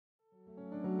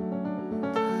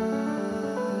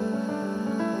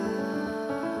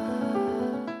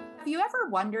you ever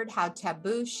wondered how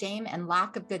taboo, shame, and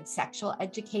lack of good sexual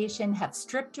education have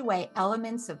stripped away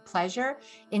elements of pleasure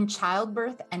in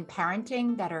childbirth and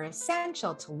parenting that are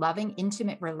essential to loving,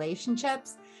 intimate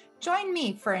relationships? Join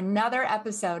me for another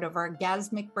episode of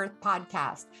Orgasmic Birth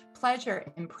Podcast,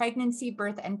 Pleasure in Pregnancy,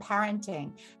 Birth, and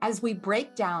Parenting, as we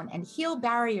break down and heal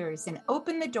barriers and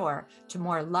open the door to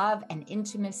more love and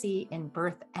intimacy in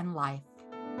birth and life.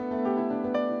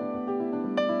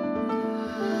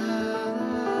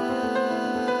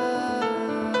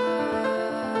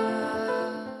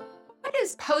 What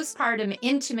is postpartum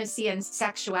intimacy and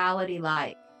sexuality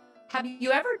like? Have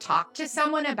you ever talked to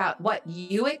someone about what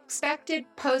you expected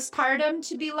postpartum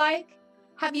to be like?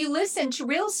 Have you listened to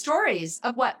real stories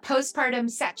of what postpartum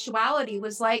sexuality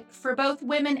was like for both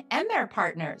women and their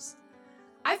partners?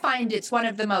 I find it's one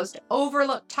of the most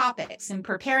overlooked topics in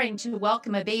preparing to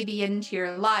welcome a baby into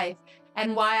your life,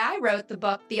 and why I wrote the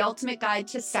book, The Ultimate Guide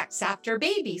to Sex After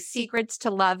Baby, Secrets to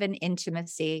Love and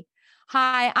Intimacy.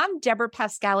 Hi, I'm Deborah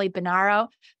Pascali-Bonaro,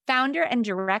 founder and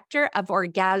director of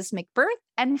Orgasmic Birth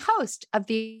and host of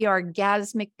the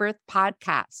Orgasmic Birth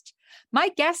Podcast. My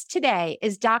guest today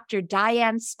is Dr.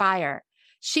 Diane Speier.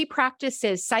 She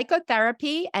practices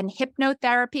psychotherapy and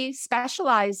hypnotherapy,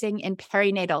 specializing in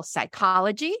perinatal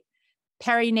psychology,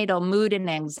 perinatal mood and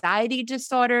anxiety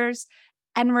disorders,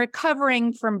 and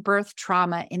recovering from birth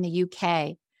trauma in the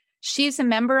UK. She's a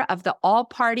member of the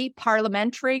All-Party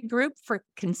Parliamentary Group for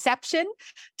Conception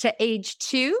to Age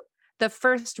 2, the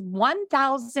first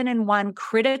 1001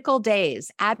 critical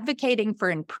days advocating for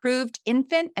improved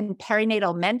infant and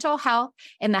perinatal mental health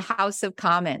in the House of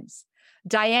Commons.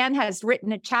 Diane has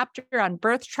written a chapter on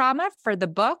birth trauma for the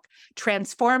book,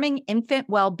 Transforming Infant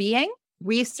Wellbeing,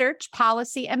 Research,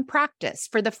 Policy, and Practice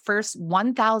for the first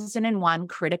 1001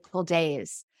 critical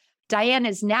days. Diane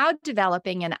is now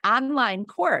developing an online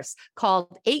course called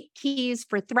 8 Keys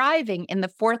for Thriving in the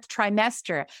Fourth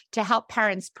Trimester to help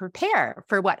parents prepare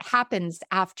for what happens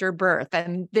after birth.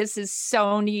 And this is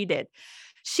so needed.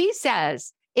 She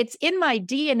says, it's in my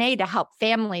DNA to help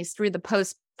families through the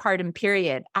postpartum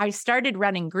period. I started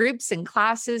running groups and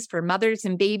classes for mothers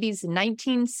and babies in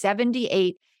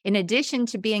 1978, in addition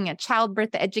to being a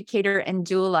childbirth educator and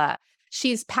doula.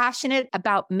 She's passionate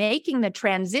about making the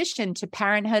transition to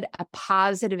parenthood a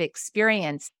positive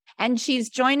experience. And she's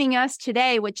joining us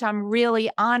today, which I'm really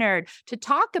honored to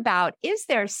talk about. Is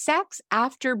there sex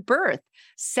after birth?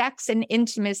 Sex and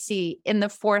intimacy in the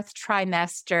fourth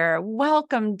trimester.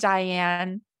 Welcome,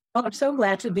 Diane. Oh, I'm so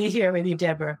glad to be here with you,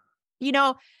 Deborah. You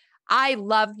know, I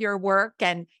love your work,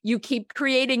 and you keep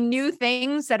creating new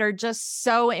things that are just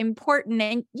so important.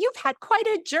 And you've had quite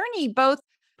a journey, both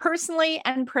personally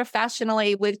and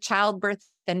professionally, with childbirth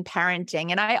and parenting.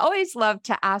 And I always love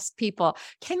to ask people,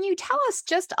 can you tell us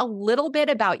just a little bit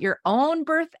about your own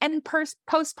birth and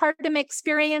postpartum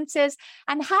experiences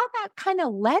and how that kind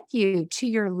of led you to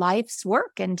your life's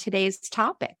work and today's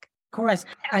topic? Of course,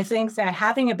 I think that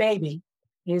having a baby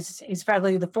is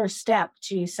probably the first step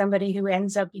to somebody who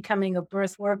ends up becoming a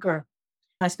birth worker,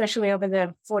 especially over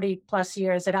the 40 plus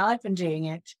years that I've been doing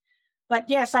it. But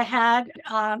yes, I had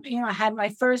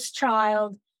my first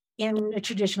child in a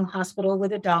traditional hospital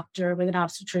with a doctor, with an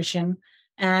obstetrician,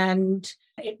 and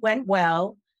it went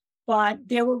well. But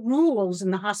there were rules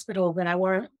in the hospital that I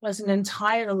wasn't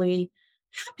entirely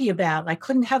happy about. I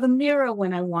couldn't have a mirror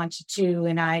when I wanted to,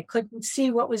 and I couldn't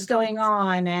see what was going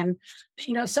on. And,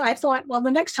 so I thought, well,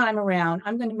 the next time around,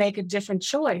 I'm going to make a different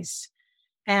choice.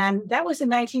 And that was in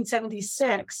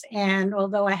 1976. And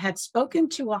although I had spoken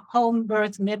to a home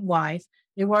birth midwife,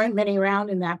 there weren't many around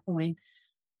in that point.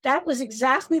 That was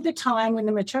exactly the time when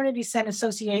the Maternity Center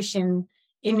Association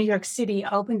in New York City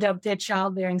opened up their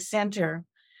childbearing center.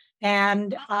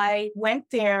 And I went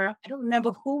there. I don't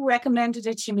remember who recommended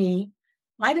it to me.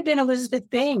 Might have been Elizabeth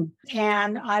Bing.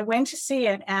 And I went to see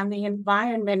it, and the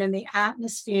environment and the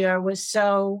atmosphere was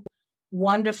so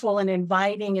wonderful and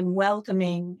inviting and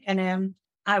welcoming. And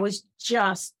I was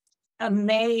just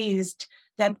amazed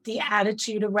that the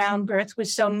attitude around birth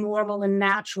was so normal and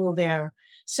natural there.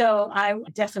 So I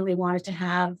definitely wanted to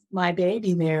have my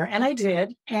baby there, and I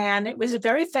did. And it was a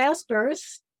very fast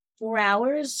birth, 4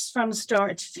 hours from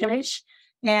start to finish.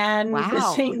 And wow.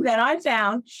 The thing that I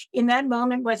found in that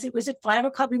moment was it was at 5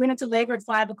 o'clock. We went into labor at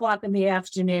 5 o'clock in the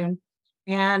afternoon,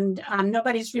 and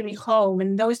nobody's really home.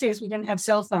 In those days, we didn't have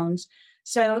cell phones.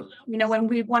 So, when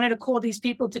we wanted to call these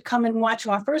people to come and watch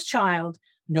our first child,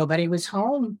 nobody was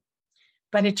home.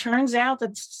 But it turns out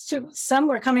that some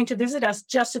were coming to visit us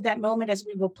just at that moment as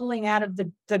we were pulling out of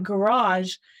the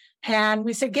garage. And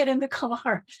we said, get in the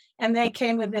car. And they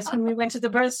came with us when we went to the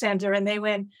birth center, and they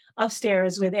went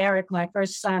upstairs with Eric, my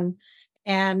first son.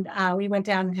 And we went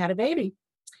down and had a baby.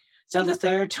 So the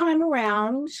third time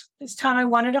around, this time I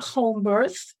wanted a home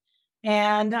birth,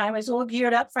 and I was all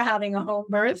geared up for having a home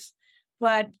birth.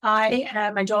 But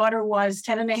my daughter was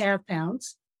 10 and a half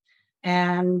pounds,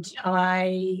 and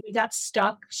I got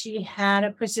stuck. She had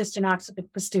a persistent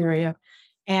occiput posterior,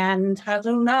 and her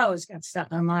little nose got stuck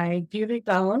on my pubic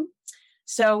bone.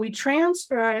 So we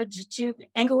transferred to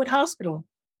Englewood Hospital.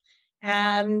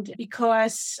 And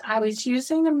because I was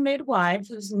using a midwife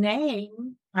whose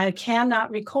name I cannot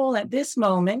recall at this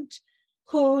moment,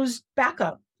 whose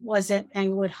backup was at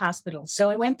Englewood Hospital.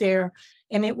 So I went there,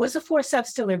 and it was a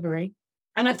forceps delivery.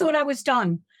 And I thought I was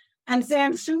done. And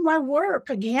then through my work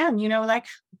again, like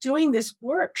doing this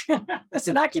work as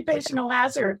an occupational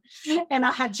hazard. And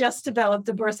I had just developed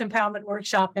the birth empowerment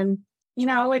workshop. And,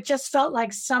 it just felt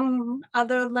like some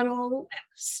other little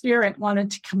spirit wanted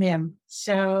to come in.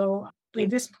 So we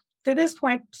to this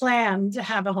point planned to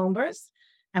have a home birth.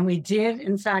 And we did,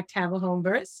 in fact, have a home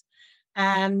birth.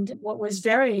 And what was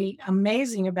very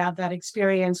amazing about that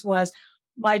experience was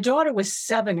my daughter was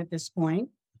 7 at this point.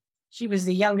 She was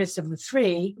the youngest of the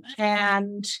 3.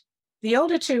 And the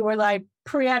older 2 were like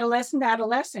pre-adolescent,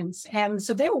 adolescents. And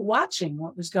so they were watching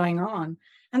what was going on.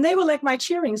 And they were like my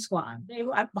cheering squad. They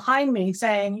were behind me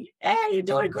saying, "Hey, you're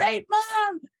doing great,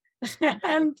 Mom."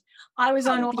 And I was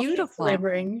on beautiful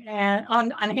delivering and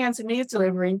on hands and knees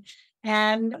delivering.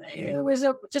 And it was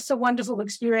just a wonderful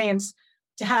experience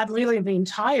to have really the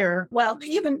entire,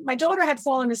 even my daughter had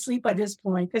fallen asleep by this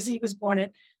point because he was born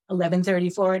at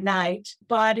 11:34 at night.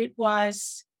 But it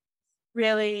was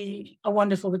really a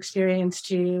wonderful experience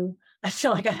I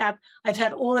feel like I've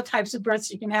had all the types of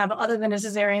births you can have other than a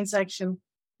cesarean section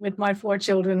with my 4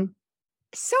 children.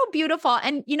 So beautiful.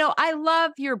 And, I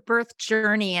love your birth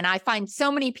journey. And I find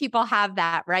so many people have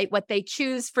that, right? What they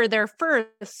choose for their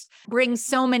first brings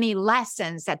so many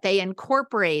lessons that they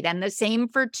incorporate, and the same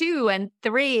for 2 and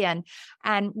 3.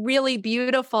 And really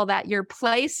beautiful that your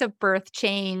place of birth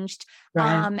changed,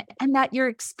 Right. and that your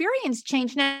experience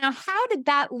changed. Now, how did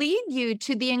that lead you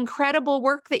to the incredible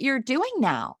work that you're doing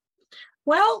now?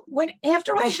 Well,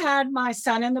 after I had my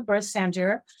son in the birth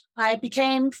center, I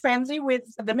became friendly with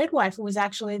the midwife who was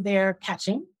actually there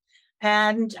catching.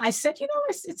 And I said,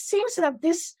 it seems that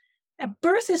this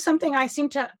birth is something I seem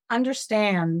to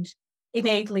understand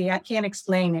innately. I can't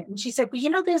explain it. And she said,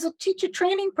 well, there's a teacher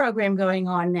training program going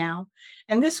on now.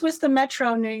 And this was the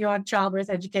Metro New York Childbirth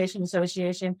Education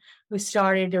Association, who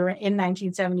started in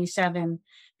 1977.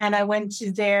 And I went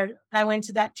to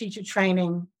that teacher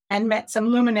training and met some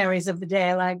luminaries of the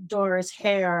day like Doris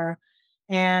Hare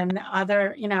and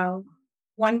other,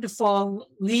 wonderful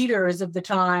leaders of the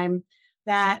time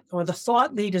or the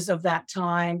thought leaders of that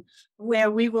time,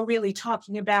 where we were really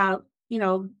talking about,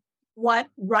 what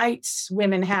rights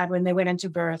women had when they went into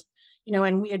birth,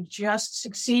 and we had just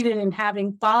succeeded in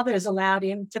having fathers allowed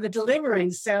into the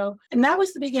deliveries. And that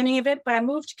was the beginning of it. But I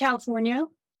moved to California,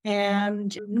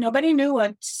 and nobody knew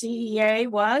what CEA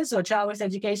was or Childbirth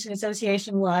Education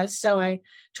Association was. So I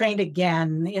trained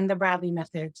again in the Bradley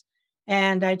method.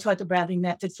 And I taught the Bradley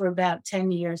method for about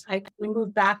 10 years. We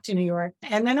moved back to New York.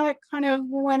 And then I kind of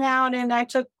went out and I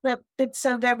took bits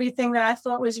of everything that I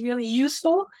thought was really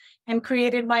useful and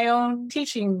created my own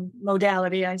teaching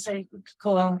modality, I say,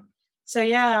 call. So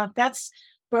yeah,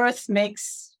 birth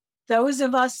makes those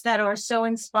of us that are so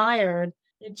inspired,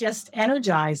 it just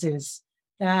energizes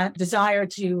that desire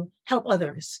to help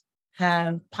others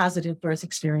have positive birth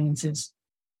experiences.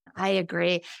 I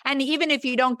agree. And even if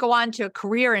you don't go on to a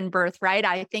career in birth, right?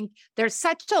 I think there's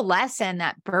such a lesson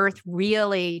that birth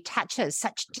really touches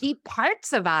such deep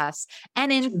parts of us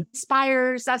and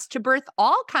inspires us to birth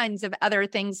all kinds of other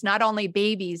things, not only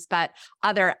babies, but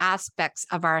other aspects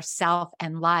of ourself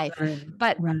and life. Right.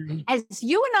 But as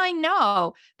you and I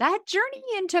know, that journey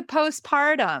into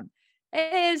postpartum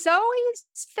is always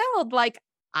filled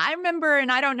I remember,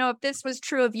 and I don't know if this was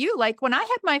true of you, when I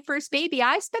had my first baby,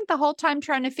 I spent the whole time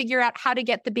trying to figure out how to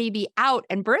get the baby out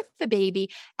and birth the baby,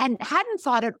 and hadn't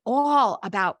thought at all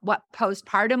about what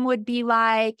postpartum would be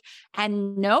like.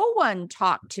 And no one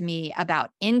talked to me about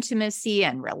intimacy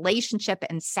and relationship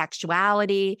and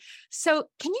sexuality. So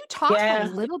can you talk a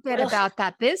little bit about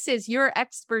that? This is your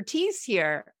expertise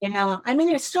here.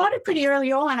 It started pretty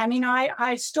early on.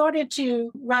 I started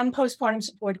to run postpartum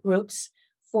support groups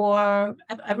for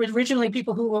originally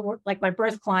people who were like my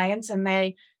birth clients, and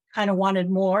they kind of wanted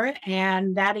more.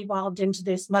 And that evolved into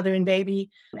this mother and baby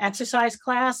exercise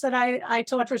class that I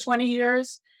taught for 20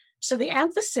 years. So the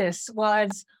emphasis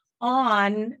was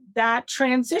on that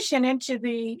transition into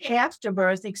the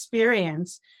afterbirth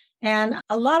experience. And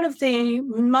a lot of the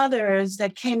mothers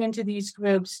that came into these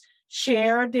groups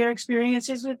shared their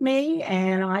experiences with me,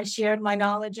 and I shared my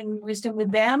knowledge and wisdom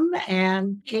with them.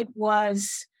 And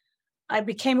I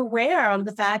became aware of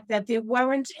the fact that there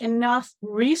weren't enough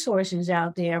resources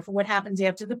out there for what happens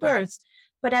after the birth.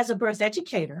 But as a birth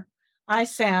educator, I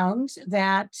found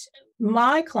that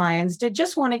my clients did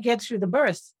just want to get through the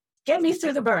birth, get me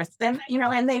through the birth. Then,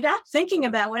 and they're not thinking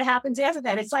about what happens after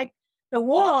that. It's like the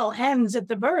wall ends at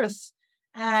the birth.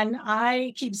 And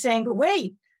I keep saying, but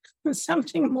wait,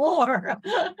 something more.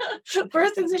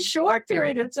 Birth is a short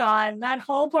period of time. That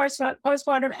whole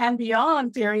postpartum and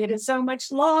beyond period is so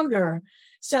much longer.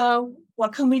 So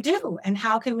what can we do and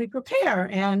how can we prepare?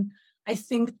 And I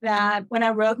think that when I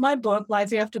wrote my book,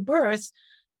 Life After Birth,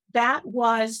 that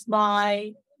was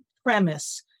my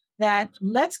premise, that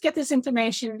let's get this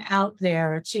information out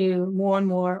there to more and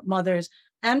more mothers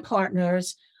and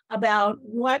partners about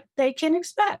what they can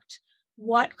expect,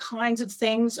 what kinds of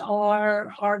things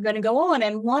are going to go on.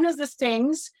 And one of the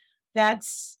things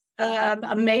that's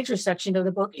a major section of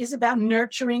the book is about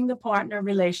nurturing the partner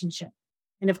relationship.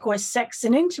 And of course, sex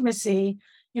and intimacy,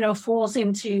 falls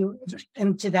into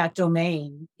that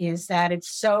domain, is that it's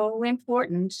so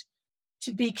important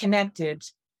to be connected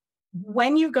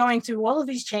when you're going through all of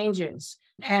these changes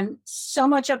and so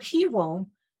much upheaval,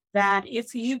 that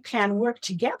if you can work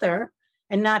together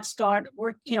and not start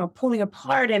pulling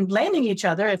apart and blaming each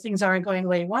other if things aren't going the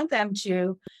way you want them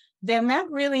to, then that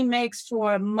really makes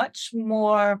for a much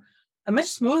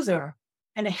smoother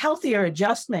and a healthier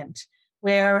adjustment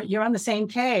where you're on the same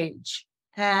page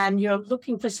and you're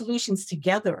looking for solutions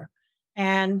together.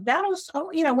 And that also,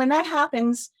 when that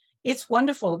happens, it's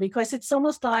wonderful because it's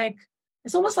almost like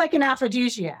an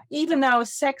aphrodisiac, even though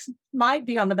sex might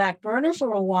be on the back burner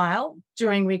for a while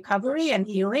during recovery and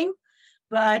healing,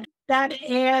 but that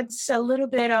adds a little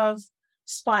bit of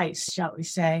spice, shall we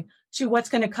say, to what's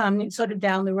going to come sort of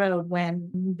down the road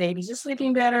when babies are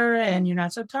sleeping better and you're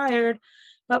not so tired.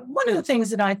 But one of the things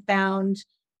that I found,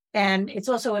 and it's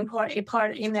also a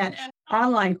part in that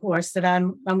online course that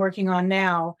I'm working on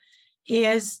now,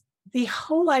 is the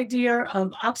whole idea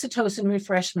of oxytocin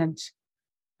refreshment.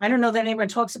 I don't know that anyone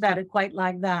talks about it quite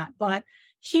like that, but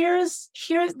here's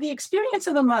the experience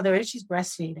of the mother as she's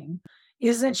breastfeeding,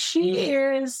 is that she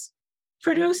is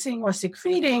producing or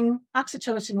secreting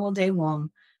oxytocin all day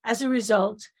long as a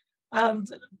result of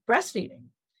breastfeeding.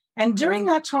 And during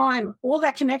that time, all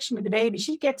that connection with the baby,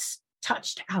 she gets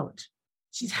touched out.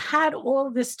 She's had all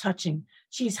this touching.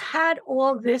 She's had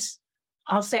all this,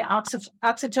 I'll say,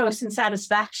 oxytocin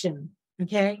satisfaction,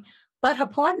 okay? But her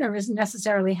partner isn't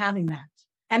necessarily having that.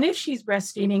 And if she's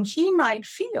breastfeeding, he might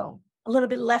feel a little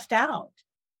bit left out,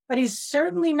 but he's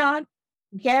certainly not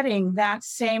getting that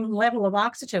same level of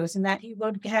oxytocin that he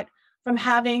would get from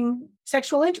having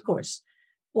sexual intercourse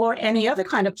or any other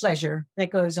kind of pleasure that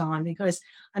goes on, because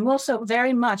I'm also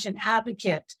very much an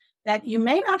advocate that you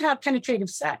may not have penetrative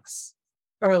sex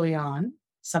early on.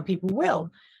 Some people will,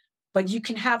 but you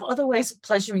can have other ways of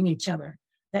pleasuring each other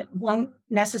that won't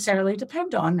necessarily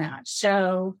depend on that.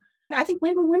 So I think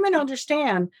when women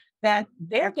understand that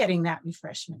they're getting that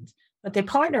refreshment, but their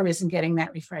partner isn't getting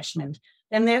that refreshment,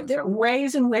 then there are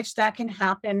ways in which that can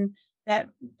happen that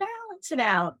balance it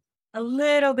out a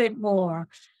little bit more.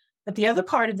 But the other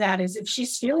part of that is if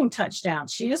she's feeling touched out,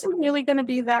 she isn't really going to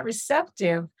be that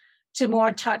receptive to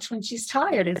more touch when she's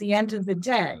tired at the end of the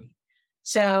day.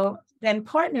 So then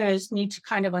partners need to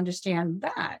kind of understand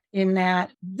that, in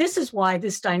that this is why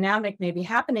this dynamic may be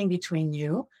happening between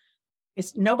you.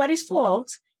 It's nobody's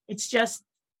fault. It's just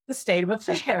the state of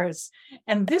affairs.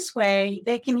 And this way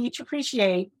they can each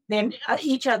appreciate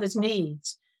each other's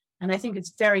needs. And I think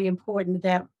it's very important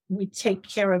that we take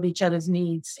care of each other's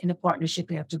needs in a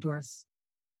partnership after birth.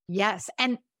 Yes.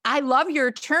 And I love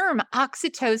your term,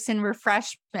 oxytocin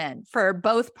refreshment, for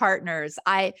both partners.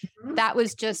 That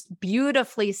was just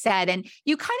beautifully said. And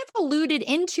you kind of alluded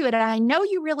into it. And I know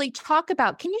you really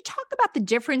can you talk about the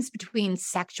difference between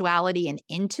sexuality and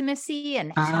intimacy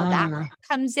and how that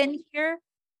comes in here?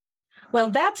 Well,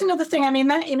 that's another thing. I mean,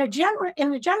 that in a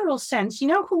general sense,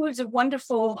 who is a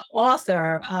wonderful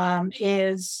author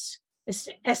is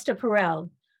Esther Perel,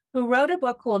 who wrote a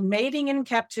book called Mating in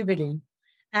Captivity.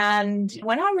 And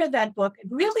when I read that book, it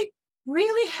really,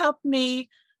 really helped me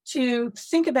to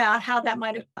think about how that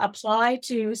might apply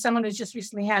to someone who's just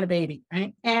recently had a baby,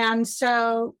 right? And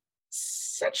so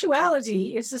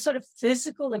sexuality is the sort of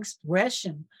physical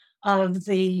expression of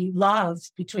the love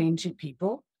between two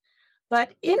people.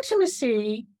 But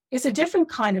intimacy is a different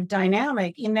kind of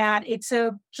dynamic in that it's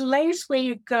a place where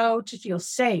you go to feel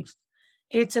safe.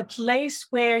 It's a place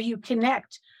where you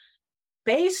connect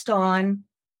based on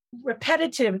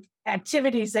repetitive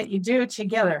activities that you do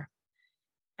together.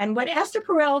 And what Esther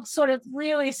Perel sort of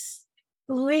really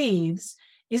believes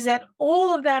is that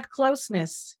all of that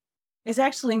closeness is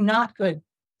actually not good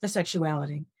for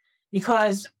sexuality,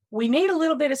 because we need a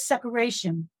little bit of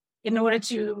separation in order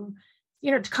to,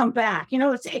 to come back.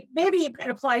 Maybe it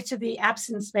applies to the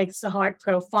absence makes the heart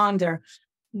grow fonder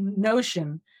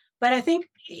notion. But I think,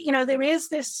 there is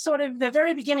this sort of the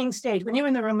very beginning stage, when you're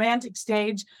in the romantic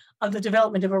stage of the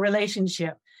development of a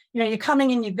relationship, you're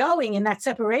coming and you're going, and that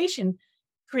separation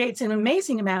creates an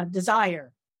amazing amount of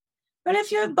desire. But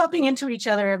if you're bumping into each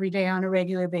other every day on a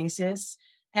regular basis,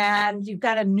 and you've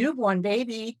got a newborn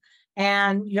baby,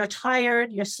 and you're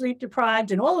tired, you're sleep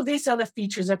deprived, and all of these other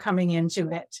features are coming into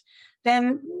it,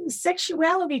 then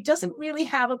sexuality doesn't really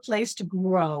have a place to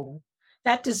grow.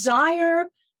 That desire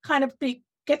kind of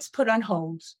gets put on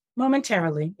hold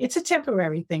momentarily. It's a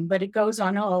temporary thing, but it goes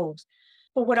on hold.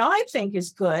 But what I think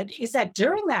is good is that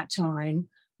during that time,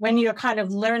 when you're kind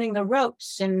of learning the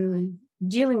ropes and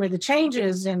dealing with the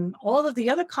changes and all of the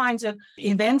other kinds of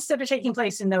events that are taking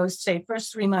place in those, say,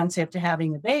 first 3 months after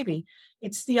having the baby,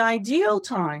 it's the ideal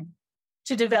time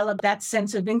to develop that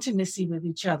sense of intimacy with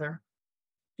each other.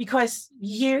 Because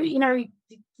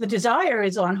the desire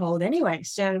is on hold anyway.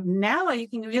 So now you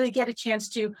can really get a chance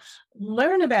to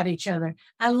learn about each other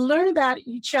and learn about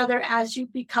each other as you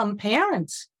become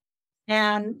parents.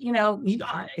 And,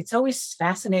 it's always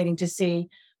fascinating to see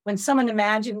when someone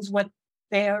imagines what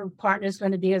their partner is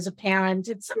going to be as a parent.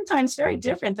 It's sometimes very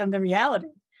different than the reality.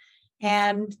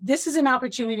 And this is an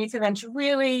opportunity for them to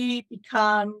really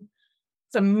become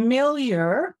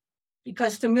familiar,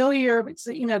 because familiar,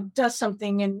 does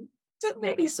something and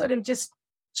maybe sort of just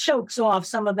chokes off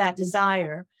some of that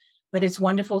desire, but it's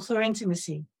wonderful for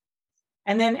intimacy.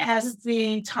 And then as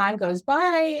the time goes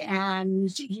by and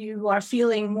you are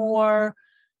feeling more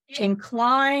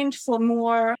inclined for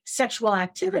more sexual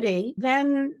activity,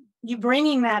 then you're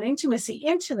bringing that intimacy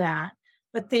into that,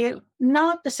 but they're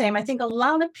not the same. I think a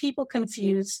lot of people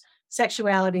confuse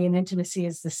sexuality and intimacy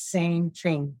as the same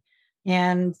thing.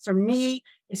 And for me,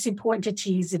 it's important to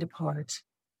tease it apart,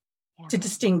 to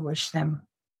distinguish them.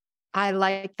 I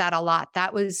like that a lot.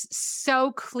 That was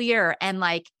so clear and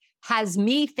has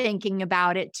me thinking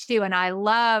about it too. And I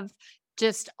love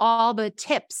just all the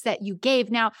tips that you gave.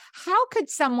 Now, how could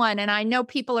someone, and I know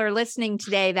people are listening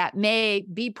today that may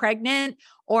be pregnant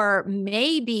or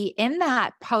maybe in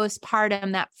that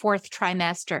postpartum, that fourth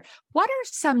trimester, what are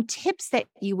some tips that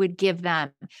you would give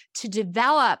them to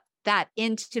develop that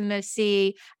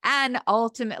intimacy and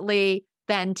ultimately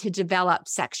then to develop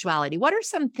sexuality? What are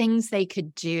some things they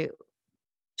could do?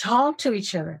 Talk to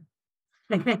each other.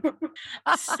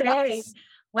 Say,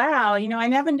 wow,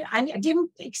 I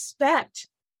didn't expect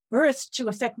birth to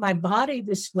affect my body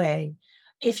this way.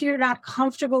 If you're not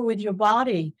comfortable with your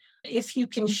body, if you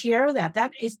can share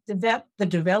that is the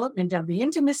development of the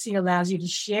intimacy allows you to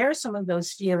share some of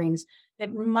those feelings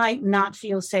that might not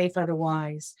feel safe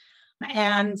otherwise.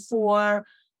 And for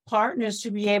partners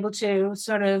to be able to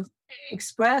sort of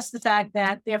express the fact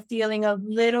that they're feeling a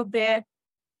little bit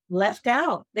left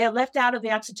out. They're left out of the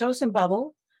oxytocin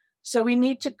bubble. So we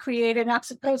need to create an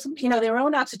oxytocin, their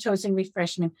own oxytocin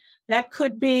refreshment. That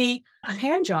could be a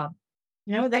hand job.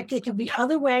 That it could be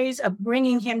other ways of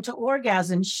bringing him to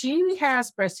orgasm. She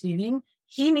has breastfeeding.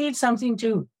 He needs something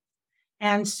too.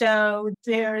 And so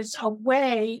there's a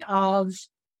way of,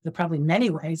 there are probably many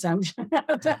ways, I'm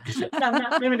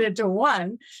not limited to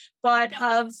one, but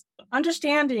of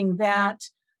understanding that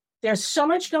there's so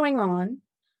much going on.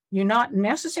 You're not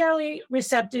necessarily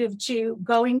receptive to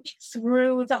going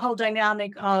through the whole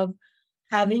dynamic of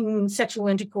having sexual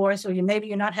intercourse, or maybe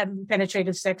you're not having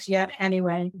penetrative sex yet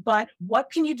anyway. But what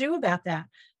can you do about that?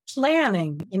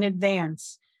 Planning in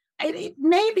advance. It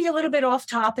may be a little bit off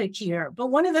topic here, but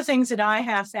one of the things that I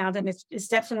have found, and it's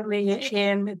definitely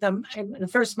in the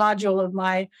first module of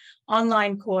my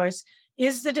online course,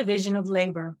 is the division of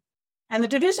labor. And the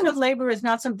division of labor is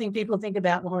not something people think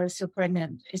about when they're still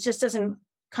pregnant. It just doesn't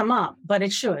come up, but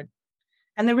it should.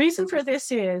 And the reason for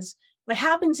this is, what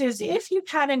happens is if you've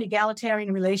had an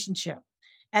egalitarian relationship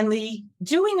and the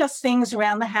doing of things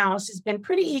around the house has been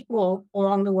pretty equal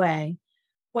along the way,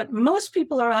 what most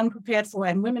people are unprepared for,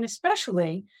 and women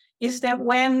especially, is that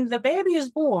when the baby is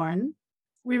born,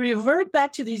 we revert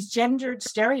back to these gendered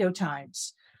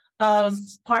stereotypes of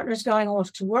partners going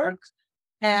off to work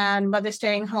and mother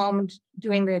staying home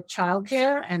doing the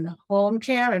childcare and home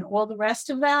care and all the rest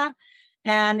of that.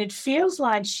 And it feels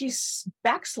like she's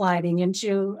backsliding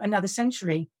into another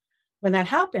century when that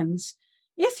happens.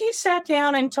 If you sat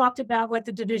down and talked about what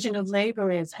the division of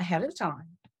labor is ahead of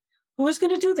time, who's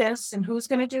going to do this and who's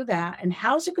going to do that, and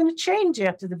how's it going to change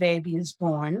after the baby is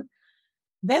born,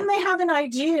 Then they have an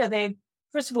idea. They,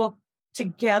 first of all,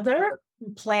 together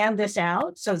plan this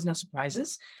out, so there's no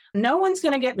surprises. No one's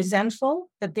going to get resentful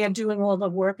that they're doing all the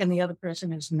work and the other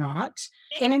person is not.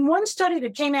 And in one study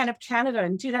that came out of Canada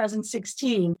in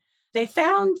 2016, they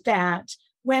found that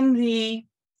when the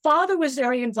father was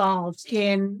very involved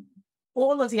in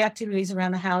all of the activities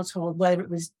around the household, whether it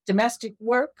was domestic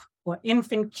work or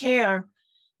infant care,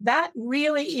 that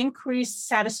really increased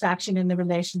satisfaction in the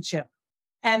relationship.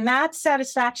 And that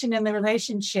satisfaction in the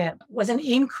relationship was an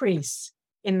increase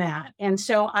in that. And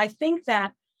so I think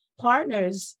that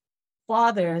partners,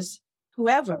 fathers,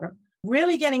 whoever,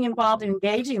 really getting involved and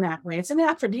engaging that way, it's an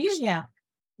aphrodisiac,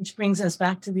 which brings us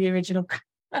back to the original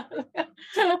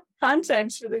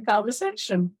context for the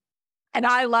conversation. And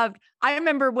I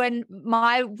remember when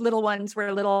my little ones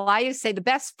were little, I used to say the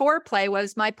best foreplay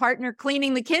was my partner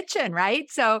cleaning the kitchen,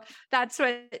 right? So that's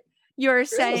what you're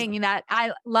saying, that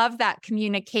I love that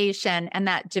communication and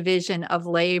that division of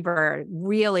labor,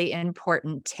 really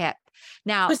important tip.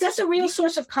 Now, because that's a real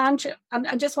source of conflict.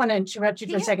 I just want to interrupt you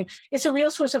for a second. It's a real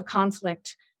source of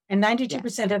conflict. And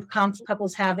 92% of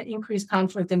couples have increased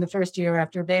conflict in the first year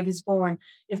after a baby's born.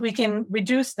 If we can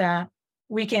reduce that,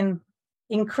 we can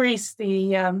increase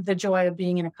the joy of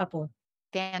being in a couple.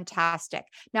 Fantastic.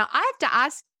 Now, I have to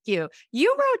ask you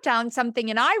wrote down something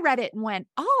and I read it and went,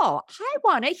 oh, I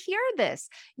want to hear this.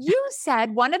 You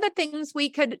said one of the things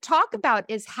we could talk about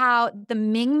is how the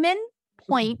Mingman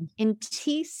point in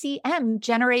TCM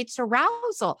generates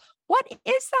arousal. What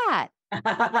is that?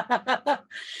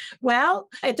 Well,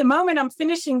 at the moment, I'm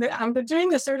doing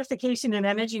the certification in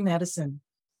energy medicine.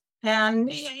 And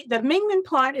the Mingman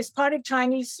part is part of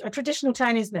traditional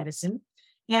Chinese medicine.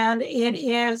 And it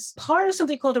is part of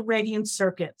something called a radiant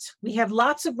circuit. We have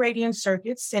lots of radiant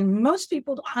circuits, and most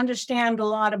people understand a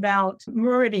lot about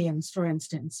meridians, for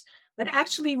instance. But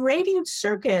actually, radiant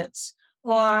circuits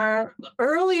are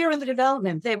earlier in the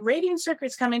development. The radiant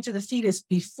circuits come into the fetus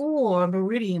before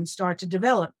meridians start to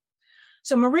develop.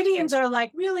 So meridians are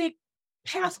like really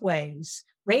pathways.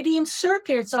 Radiant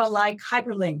circuits are like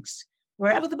hyperlinks.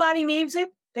 Wherever the body needs it,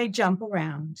 they jump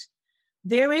around.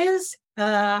 There is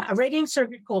a radiant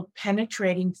circuit called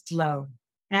penetrating flow.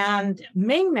 And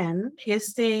Mingmen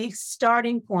is the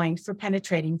starting point for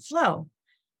penetrating flow.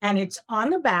 And it's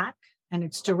on the back and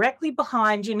it's directly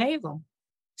behind your navel.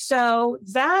 So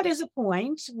that is a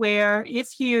point where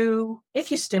if you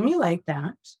stimulate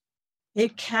that,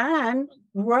 it can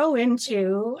grow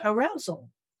into arousal.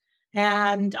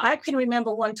 And I can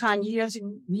remember one time years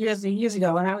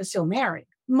ago when I was still married,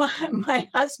 my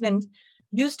husband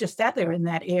used a feather in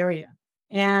that area.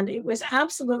 And it was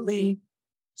absolutely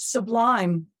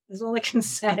sublime, is all I can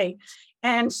say.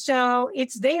 And so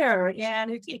it's there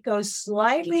and it goes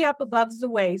slightly up above the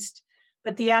waist,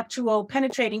 but the actual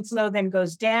penetrating flow then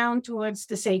goes down towards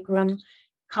the sacrum,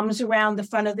 comes around the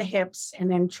front of the hips,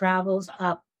 and then travels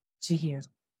up to here.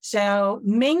 So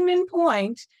Mingman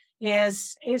point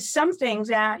is something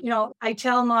that, I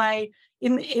tell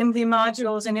in the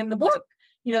modules and in the book,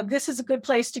 this is a good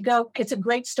place to go. It's a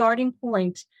great starting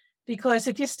point because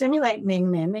if you stimulate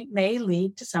Mingmen, it may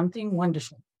lead to something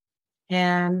wonderful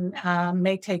and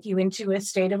may take you into a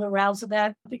state of arousal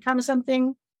that becomes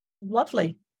something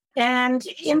lovely. And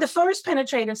in the first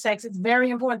penetrative sex, it's very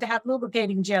important to have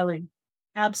lubricating jelly.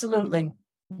 Absolutely.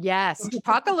 Yes.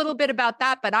 Talk a little bit about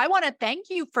that, but I want to thank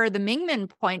you for the Mingman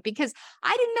point because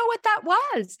I didn't know what that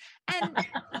was. And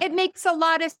it makes a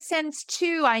lot of sense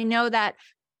too. I know that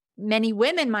many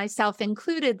women, myself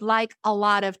included, like a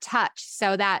lot of touch.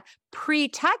 So that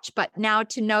pre-touch, but now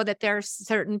to know that there are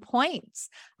certain points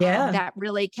that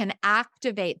really can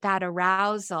activate that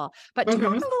arousal. But talk a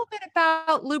little bit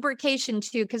about lubrication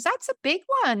too, because that's a big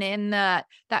one in that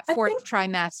fourth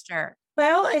trimester.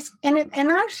 Well, and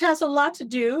that has a lot to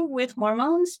do with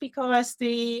hormones because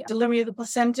the delivery of the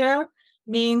placenta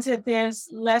means that there's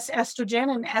less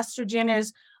estrogen, and estrogen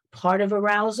is part of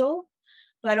arousal,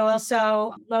 but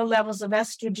also low levels of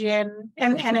estrogen.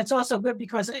 And it's also good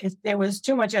because if there was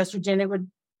too much estrogen,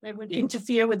 it would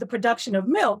interfere with the production of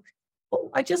milk. Oh,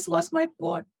 I just lost my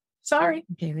thought. Sorry.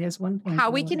 Okay, there's one point.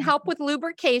 How we can help with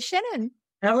lubrication.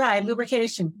 All right,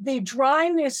 lubrication. The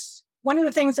dryness. One of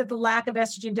the things that the lack of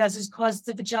estrogen does is cause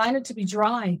the vagina to be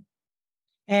dry.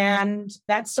 And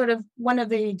that's sort of one of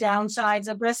the downsides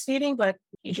of breastfeeding, but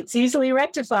it's easily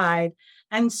rectified.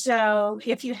 And so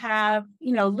if you have,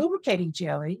 lubricating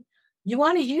jelly, you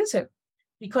want to use it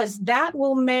because that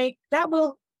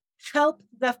will help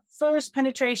the first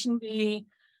penetration be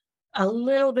a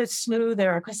little bit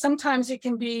smoother because sometimes it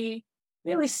can be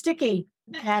really sticky.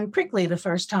 and prickly the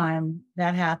first time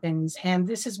that happens. And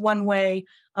this is one way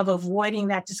of avoiding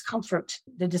that discomfort.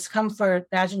 The discomfort,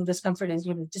 vaginal discomfort is,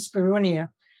 dyspareunia.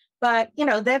 But,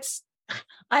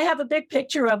 I have a big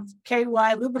picture of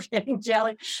KY lubricating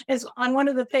jelly is on one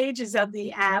of the pages of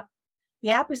the app.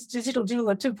 The app is Digital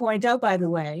Doula 2.0, by the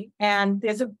way. And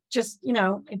there's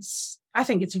I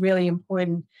think it's really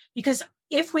important because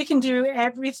if we can do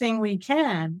everything we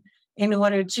can in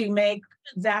order to make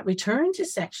that return to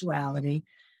sexuality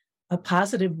a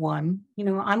positive one,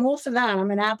 I'm all for that.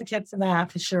 I'm an advocate for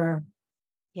that for sure.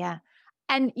 Yeah.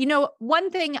 And,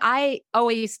 one thing I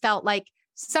always felt like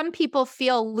some people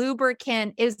feel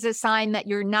lubricant is a sign that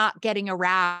you're not getting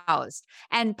aroused.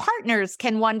 And partners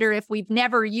can wonder if we've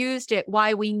never used it,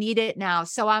 why we need it now.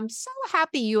 So I'm so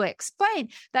happy you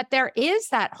explained that there is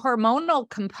that hormonal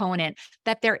component,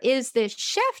 that there is this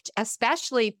shift,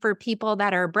 especially for people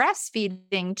that are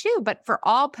breastfeeding too, but for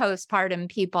all postpartum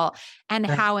people, and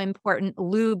how important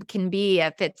lube can be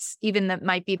if it's even that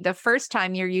might be the first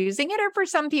time you're using it, or for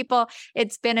some people,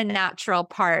 it's been a natural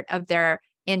part of their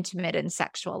intimate and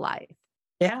sexual life.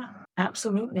 Yeah,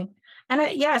 absolutely.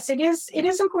 And yes, it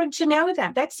is important to know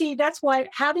that. That's why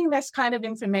having this kind of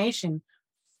information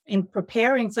in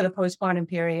preparing for the postpartum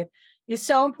period is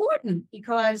so important,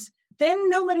 because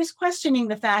then nobody's questioning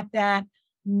the fact that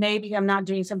maybe I'm not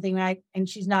doing something right and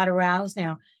she's not aroused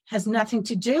now. Has nothing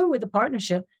to do with the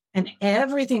partnership and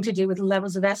everything to do with the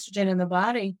levels of estrogen in the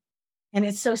body. And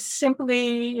it's so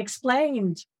simply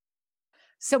explained.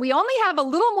 So we only have a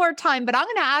little more time, but I'm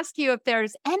going to ask you if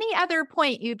there's any other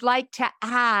point you'd like to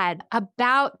add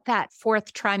about that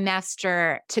fourth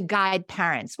trimester to guide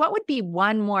parents. What would be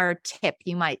one more tip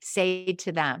you might say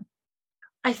to them?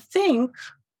 I think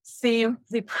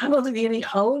probably the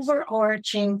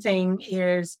overarching thing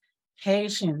is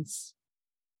patience.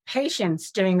 Patience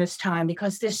during this time,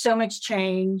 because there's so much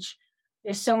change.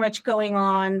 There's so much going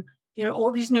on. There are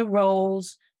all these new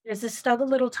roles. There's this other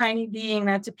little tiny being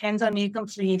that depends on you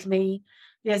completely.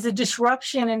 There's a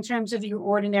disruption in terms of your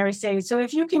ordinary state. So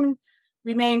if you can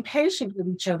remain patient with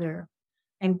each other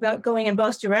and going in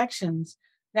both directions,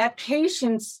 that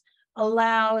patience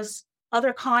allows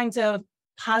other kinds of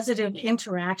positive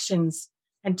interactions,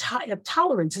 and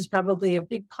tolerance is probably a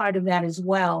big part of that as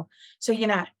well. So you're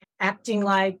not acting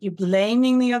like you're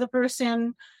blaming the other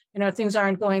person. Things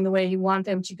aren't going the way you want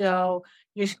them to go.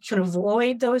 You can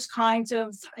avoid those kinds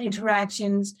of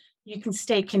interactions. You can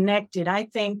stay connected. I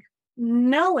think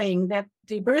knowing that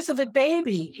the birth of a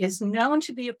baby is known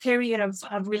to be a period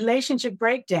of relationship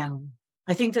breakdown.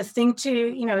 I think the thing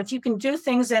to, if you can do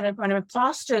things that are going to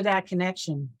foster that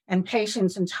connection, and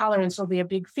patience and tolerance will be a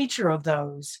big feature of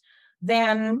those,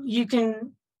 then you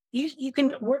can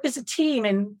work as a team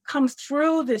and come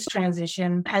through this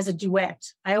transition as a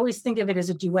duet. I always think of it as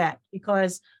a duet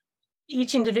because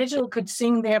each individual could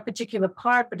sing their particular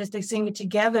part, but as they sing it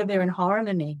together, they're in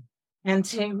harmony. And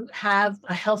to have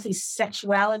a healthy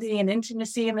sexuality and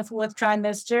intimacy in the fourth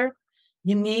trimester,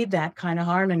 you need that kind of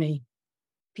harmony.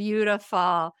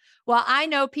 Beautiful. Well, I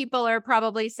know people are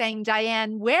probably saying,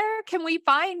 Diane, where can we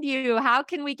find you? How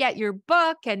can we get your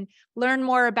book and learn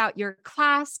more about your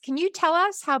class? Can you tell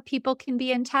us how people can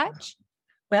be in touch?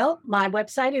 Well, my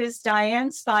website is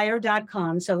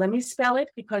dianespeier.com. So let me spell it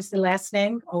because the last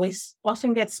name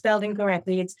often gets spelled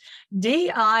incorrectly. It's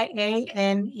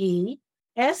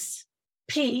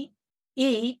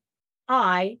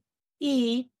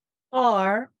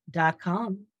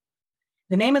DianeSpeier.com.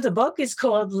 The name of the book is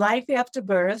called Life After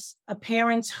Birth, A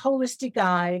Parent's Holistic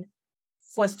Guide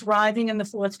for Thriving in the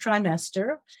Fourth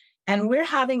Trimester. And we're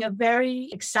having a very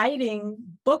exciting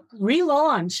book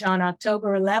relaunch on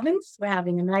October 11th. We're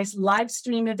having a nice live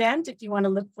stream event if you want to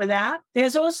look for that.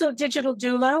 There's also Digital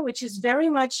Doula, which is very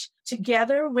much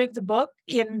together with the book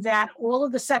in that all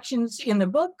of the sections in the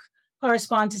book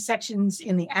correspond to sections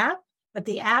in the app, but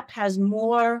the app has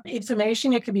more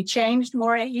information. It can be changed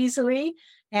more easily.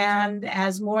 And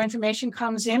as more information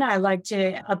comes in, I like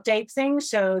to update things.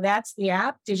 So that's the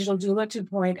app, Digital Doula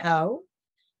 2.0.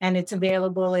 And it's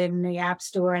available in the App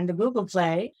Store and the Google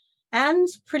Play. And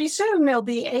pretty soon there'll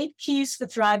be 8 Keys for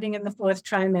Thriving in the Fourth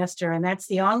Trimester. And that's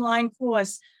the online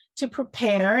course to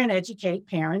prepare and educate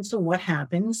parents on what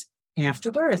happens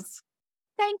after birth.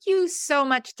 Thank you so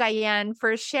much, Diane,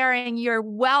 for sharing your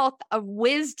wealth of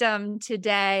wisdom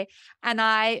today. And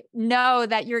I know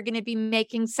that you're going to be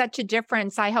making such a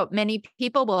difference. I hope many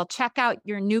people will check out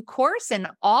your new course and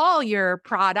all your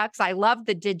products. I love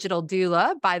the digital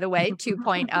doula, by the way,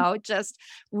 2.0, just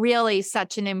really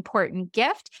such an important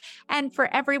gift. And for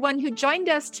everyone who joined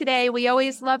us today, we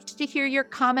always love to hear your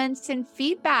comments and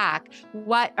feedback.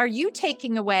 What are you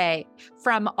taking away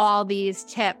from all these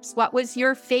tips? What was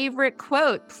your favorite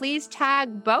quote? Please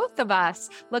tag both of us.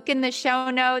 Look in the show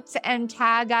notes and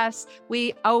tag us.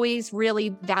 We always really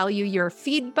value your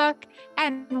feedback,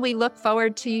 and we look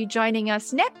forward to you joining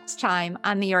us next time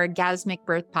on the Orgasmic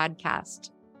Birth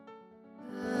Podcast.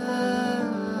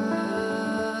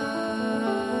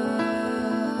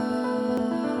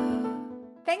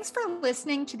 Thanks for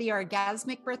listening to the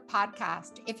Orgasmic Birth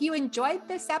Podcast. If you enjoyed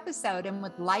this episode and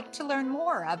would like to learn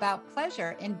more about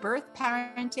pleasure in birth,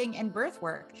 parenting, and birth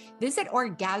work, visit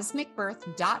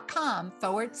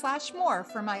orgasmicbirth.com/more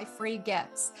for my free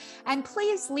gifts. And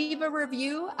please leave a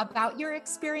review about your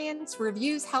experience.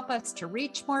 Reviews help us to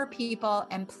reach more people,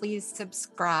 and please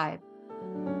subscribe.